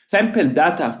will sample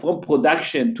data from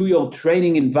production to your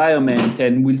training environment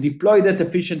and will deploy that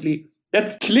efficiently,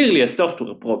 that's clearly a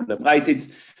software problem, right?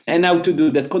 And how to do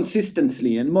that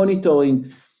consistently and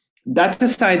monitoring. Data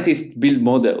scientists build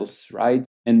models, right,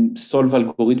 and solve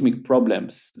algorithmic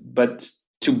problems. But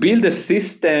to build a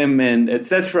system and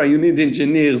etc., you need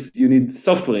engineers, you need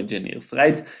software engineers,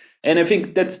 right? And I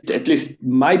think that's at least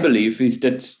my belief is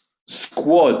that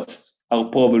squads are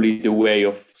probably the way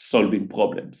of solving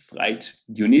problems, right?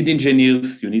 You need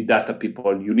engineers, you need data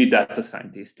people, you need data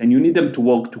scientists, and you need them to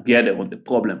work together on the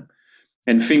problem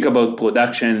and think about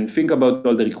production and think about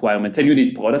all the requirements. And you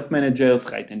need product managers,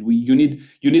 right? And you need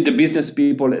the business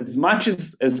people as much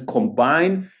as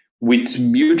combined with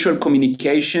mutual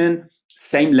communication,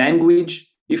 same language,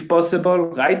 if possible,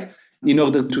 right? In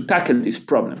order to tackle this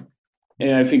problem.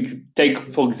 And I think take,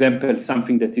 for example,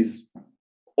 something that is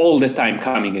all the time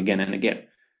coming again and again.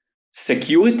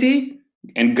 Security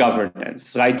and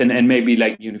governance, right? And maybe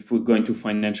like if we're going to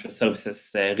financial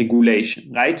services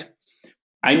regulation, right?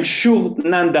 I'm sure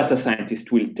non-data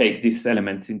scientists will take these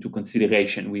elements into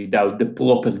consideration without the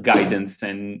proper guidance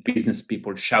and business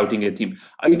people shouting at him,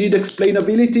 I need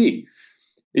explainability.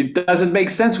 It doesn't make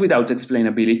sense without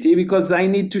explainability because I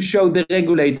need to show the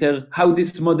regulator how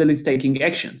this model is taking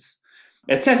actions,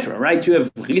 etc. Right? You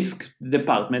have risk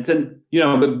departments, and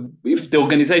if the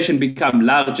organization become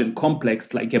large and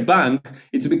complex like a bank,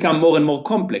 it's become more and more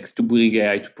complex to bring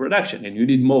AI to production, and you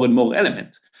need more and more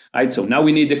elements. Right, so now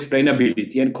we need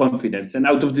explainability and confidence and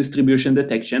out of distribution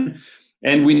detection,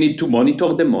 and we need to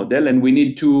monitor the model, and we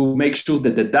need to make sure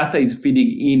that the data is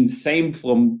feeding in same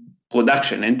from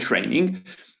production and training,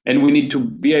 and we need to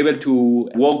be able to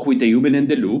work with a human in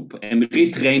the loop and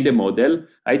retrain the model,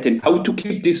 right? And how to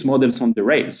keep these models on the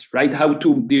rails, right? How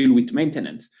to deal with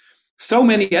maintenance. So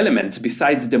many elements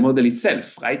besides the model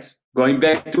itself, right? Going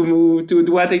back to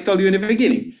what I told you in the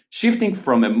beginning, shifting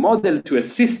from a model to a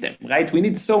system, right? We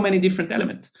need so many different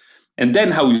elements. And then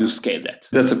how you scale that,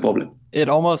 that's a problem. It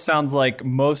almost sounds like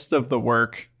most of the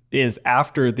work is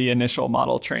after the initial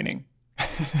model training.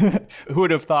 Who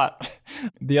would have thought?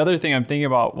 The other thing I'm thinking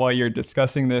about while you're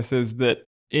discussing this is that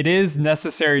it is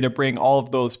necessary to bring all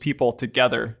of those people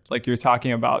together, like you're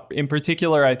talking about. In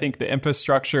particular, I think the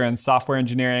infrastructure and software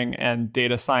engineering and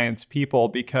data science people,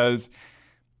 because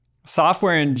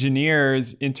software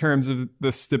engineers, in terms of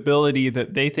the stability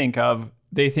that they think of,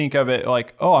 they think of it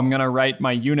like, oh, I'm going to write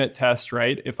my unit test,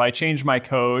 right? If I change my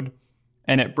code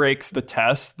and it breaks the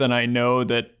test, then I know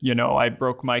that, I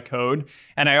broke my code.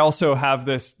 And I also have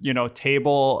this,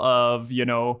 table of,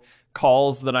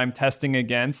 calls that I'm testing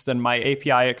against, and my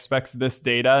API expects this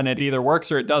data, and it either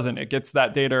works or it doesn't. It gets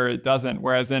that data or it doesn't.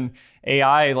 Whereas in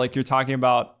AI, like you're talking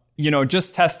about,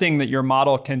 just testing that your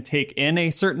model can take in a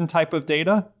certain type of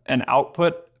data and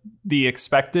output the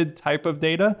expected type of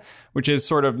data, which is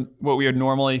sort of what we would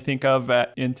normally think of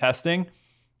in testing,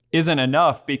 isn't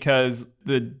enough, because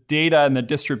the data and the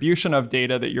distribution of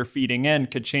data that you're feeding in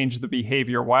could change the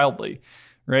behavior wildly.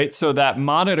 Right. So that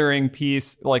monitoring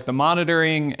piece, like the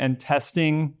monitoring and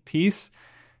testing piece,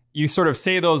 you sort of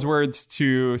say those words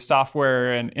to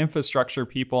software and infrastructure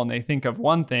people and they think of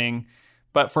one thing.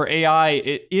 But for AI,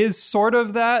 it is sort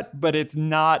of that, but it's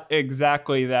not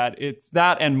exactly that. It's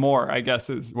that and more, I guess,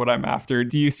 is what I'm after.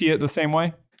 Do you see it the same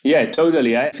way? Yeah,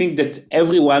 totally. I think that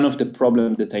every one of the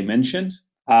problems that I mentioned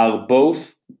are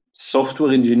both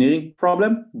software engineering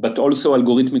problem, but also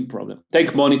algorithmic problem.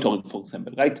 Take monitoring, for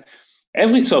example, right?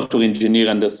 Every software engineer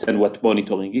understands what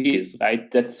monitoring is,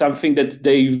 right? That's something that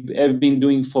they have been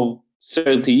doing for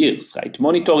 30 years, right?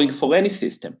 Monitoring for any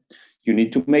system. You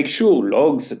need to make sure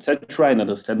logs, etc., and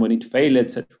understand when it fails,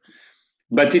 etc.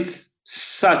 But it's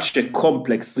such a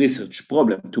complex research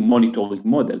problem to monitoring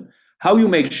model. How you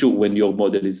make sure when your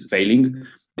model is failing,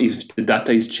 if the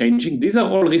data is changing, these are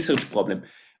all research problems.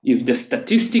 If the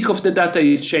statistic of the data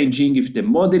is changing, if the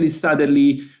model is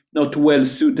suddenly not well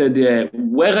suited,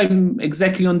 where I'm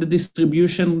exactly on the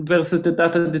distribution versus the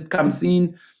data that comes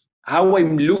in, how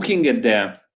I'm looking at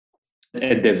the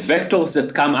vectors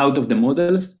that come out of the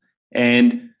models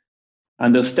and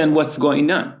understand what's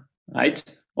going on, right,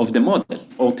 of the model.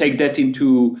 Or take that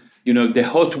into, the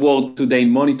hot word today in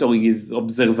monitoring is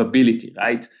observability,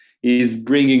 right? Is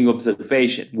bringing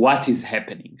observation. What is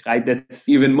happening, right? That's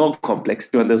even more complex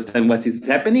to understand what is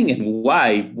happening and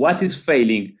why, what is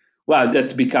failing. Well,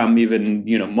 that's become even,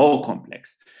 more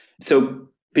complex. So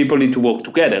people need to work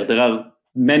together. There are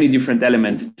many different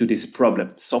elements to this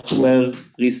problem: software,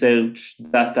 research,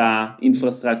 data,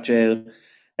 infrastructure,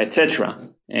 etc.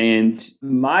 And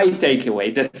my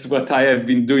takeaway, that's what I have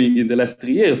been doing in the last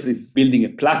 3 years, is building a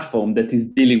platform that is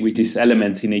dealing with these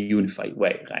elements in a unified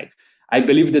way, right? I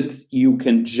believe that you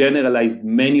can generalize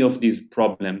many of these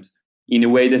problems in a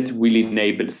way that will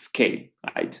enable scale,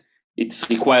 right? It's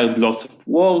required lots of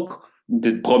work.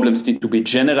 The problems need to be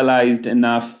generalized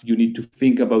enough. You need to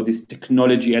think about these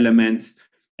technology elements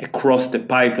across the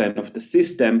pipeline of the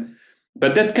system.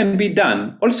 But that can be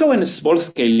done also on a small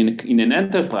scale in an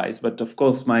enterprise. But of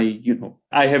course, I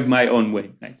have my own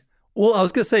way, right? Well, I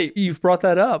was going to say, you've brought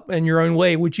that up in your own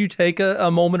way. Would you take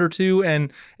a moment or two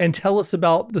and tell us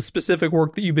about the specific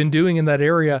work that you've been doing in that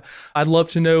area? I'd love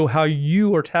to know how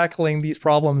you are tackling these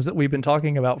problems that we've been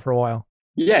talking about for a while.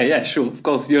 Yeah, sure. Of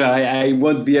course, I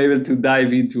won't be able to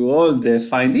dive into all the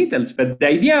fine details, but the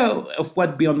idea of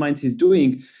what BeyondMinds is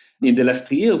doing in the last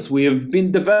 3 years, we have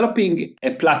been developing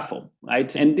a platform,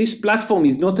 right? And this platform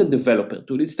is not a developer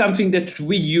tool. It's something that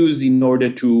we use in order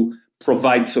to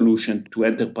provide solution to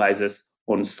enterprises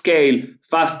on scale,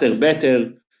 faster,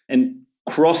 better, and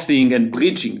crossing and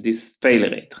bridging this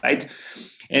failure rate, right?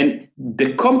 And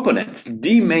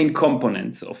the main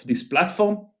components of this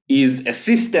platform is a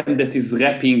system that is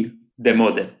wrapping the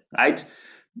model, right?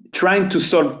 Trying to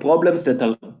solve problems that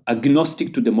are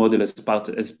agnostic to the model as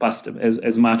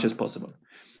much as possible.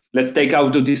 Let's take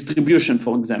auto distribution,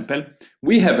 for example.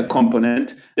 We have a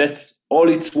component that's all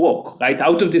its work, right?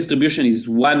 Auto distribution is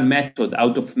one method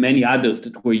out of many others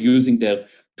that we're using there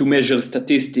to measure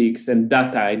statistics and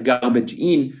data and garbage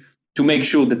in to make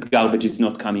sure that garbage is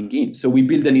not coming in. So we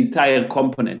build an entire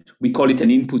component. We call it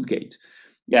an input gate.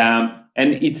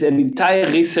 And it's an entire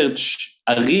research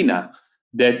arena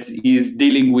that is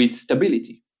dealing with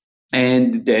stability.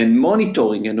 And then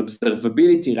monitoring and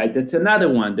observability, right? That's another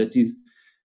one that is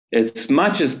as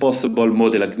much as possible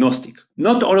model agnostic.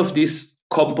 Not all of these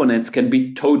components can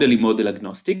be totally model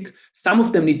agnostic. Some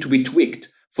of them need to be tweaked.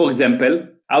 For example,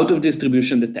 out of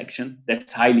distribution detection,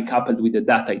 that's highly coupled with the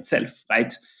data itself,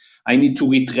 right? I need to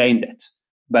retrain that.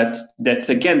 But that's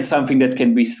again something that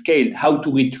can be scaled, how to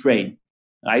retrain,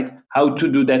 right? How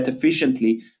to do that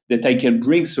efficiently, that I can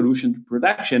bring solution to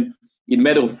production in a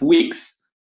matter of weeks,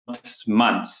 not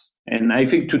months. And I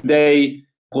think today,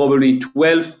 probably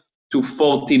 12 to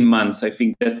 14 months, I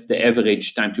think that's the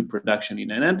average time to production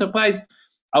in an enterprise.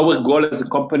 Our goal as a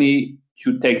company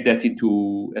should take that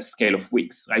into a scale of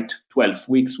weeks, right? 12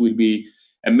 weeks will be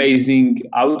amazing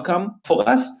outcome for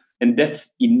us. And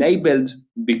that's enabled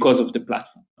because of the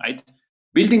platform, right?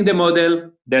 Building the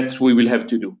model, that's what we will have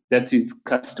to do. That is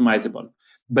customizable.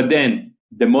 But then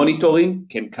the monitoring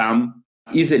can come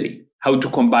easily. How to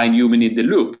combine human in the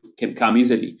loop can come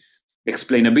easily.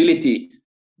 Explainability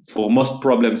for most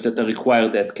problems that are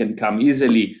required that can come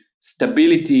easily.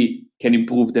 Stability can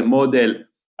improve the model.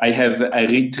 I have a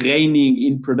retraining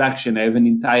in production. I have an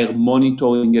entire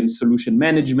monitoring and solution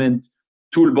management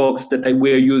toolbox that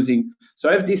we're using. So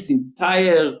I have this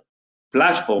entire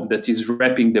platform that is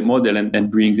wrapping the model and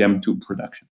bringing them to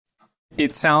production.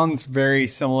 It sounds very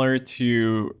similar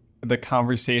to the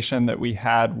conversation that we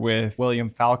had with William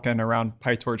Falcon around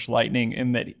PyTorch Lightning,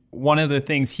 in that one of the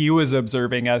things he was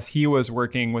observing as he was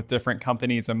working with different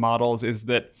companies and models is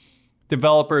that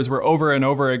developers were over and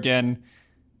over again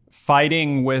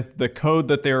fighting with the code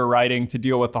that they were writing to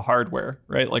deal with the hardware,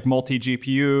 right? Like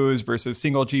multi-GPUs versus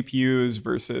single GPUs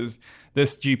versus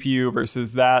this GPU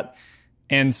versus that.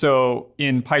 And so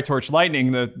in PyTorch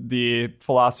Lightning, the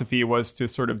philosophy was to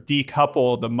sort of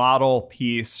decouple the model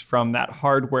piece from that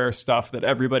hardware stuff that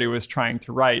everybody was trying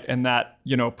to write. And that,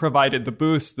 provided the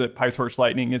boost that PyTorch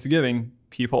Lightning is giving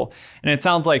people. And it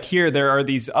sounds like here there are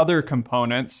these other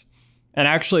components, and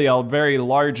actually a very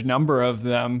large number of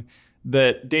them,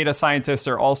 that data scientists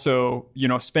are also,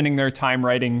 spending their time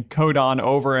writing code on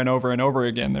over and over and over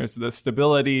again. There's the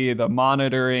stability, the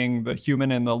monitoring, the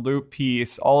human in the loop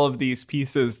piece, all of these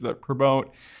pieces that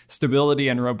promote stability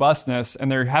and robustness.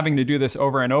 And they're having to do this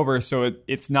over and over, so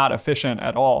it's not efficient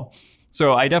at all.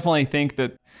 So I definitely think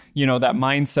that, that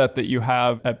mindset that you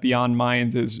have at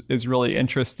BeyondMinds is really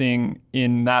interesting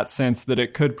in that sense, that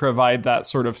it could provide that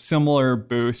sort of similar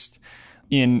boost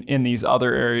in these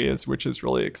other areas, which is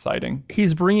really exciting.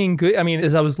 He's bringing good,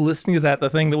 as I was listening to that, the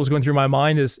thing that was going through my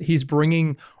mind is he's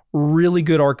bringing really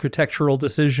good architectural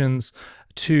decisions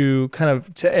to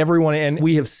everyone. And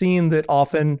we have seen that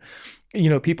often,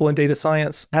 people in data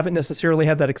science haven't necessarily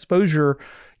had that exposure,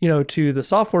 to the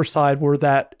software side, where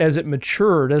that, as it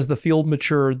matured, as the field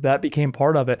matured, that became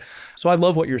part of it. So I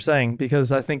love what you're saying,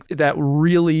 because I think that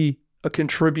really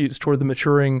contributes toward the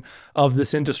maturing of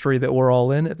this industry that we're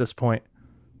all in at this point.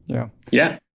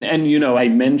 Yeah. And, I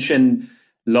mentioned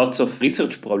lots of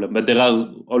research problems, but there are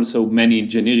also many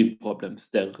engineering problems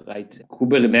there, right?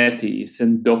 Kubernetes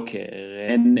and Docker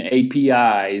and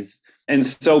APIs and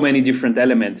so many different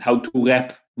elements, how to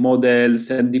wrap models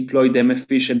and deploy them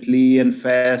efficiently and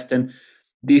fast. And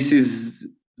this is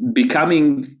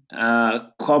becoming a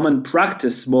common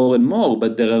practice more and more,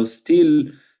 but there are still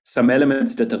some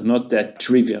elements that are not that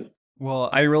trivial. Well,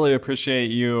 I really appreciate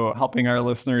you helping our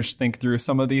listeners think through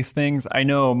some of these things. I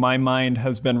know my mind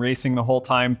has been racing the whole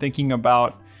time thinking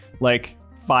about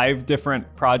 5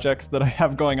 different projects that I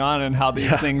have going on and how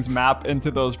these things map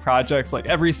into those projects, like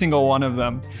every single one of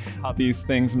them, how these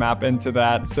things map into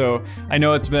that. So I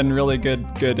know it's been really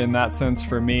good in that sense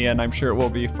for me, and I'm sure it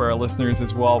will be for our listeners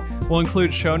as well. We'll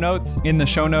include show notes. In the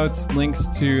show notes, links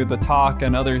to the talk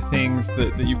and other things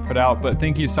that you've put out. But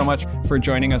thank you so much for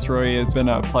joining us, Roey. It's been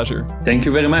a pleasure. Thank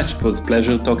you very much. It was a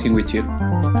pleasure talking with you.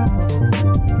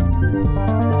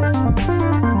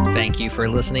 Thank you for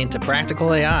listening to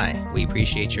Practical AI. We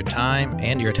appreciate your time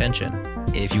and your attention.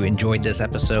 If you enjoyed this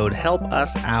episode, help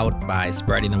us out by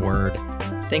spreading the word.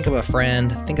 Think of a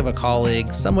friend, think of a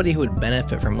colleague, somebody who would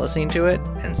benefit from listening to it,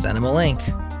 and send them a link.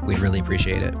 We'd really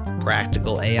appreciate it.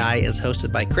 Practical AI is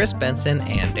hosted by Chris Benson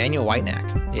and Daniel Whitenack.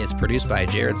 It's produced by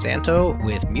Jared Santo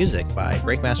with music by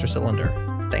Breakmaster Cylinder.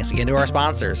 Thanks again to our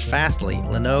sponsors, Fastly,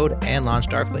 Linode, and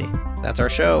LaunchDarkly. That's our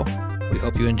show. We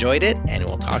hope you enjoyed it, and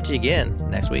we'll talk to you again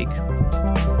next week.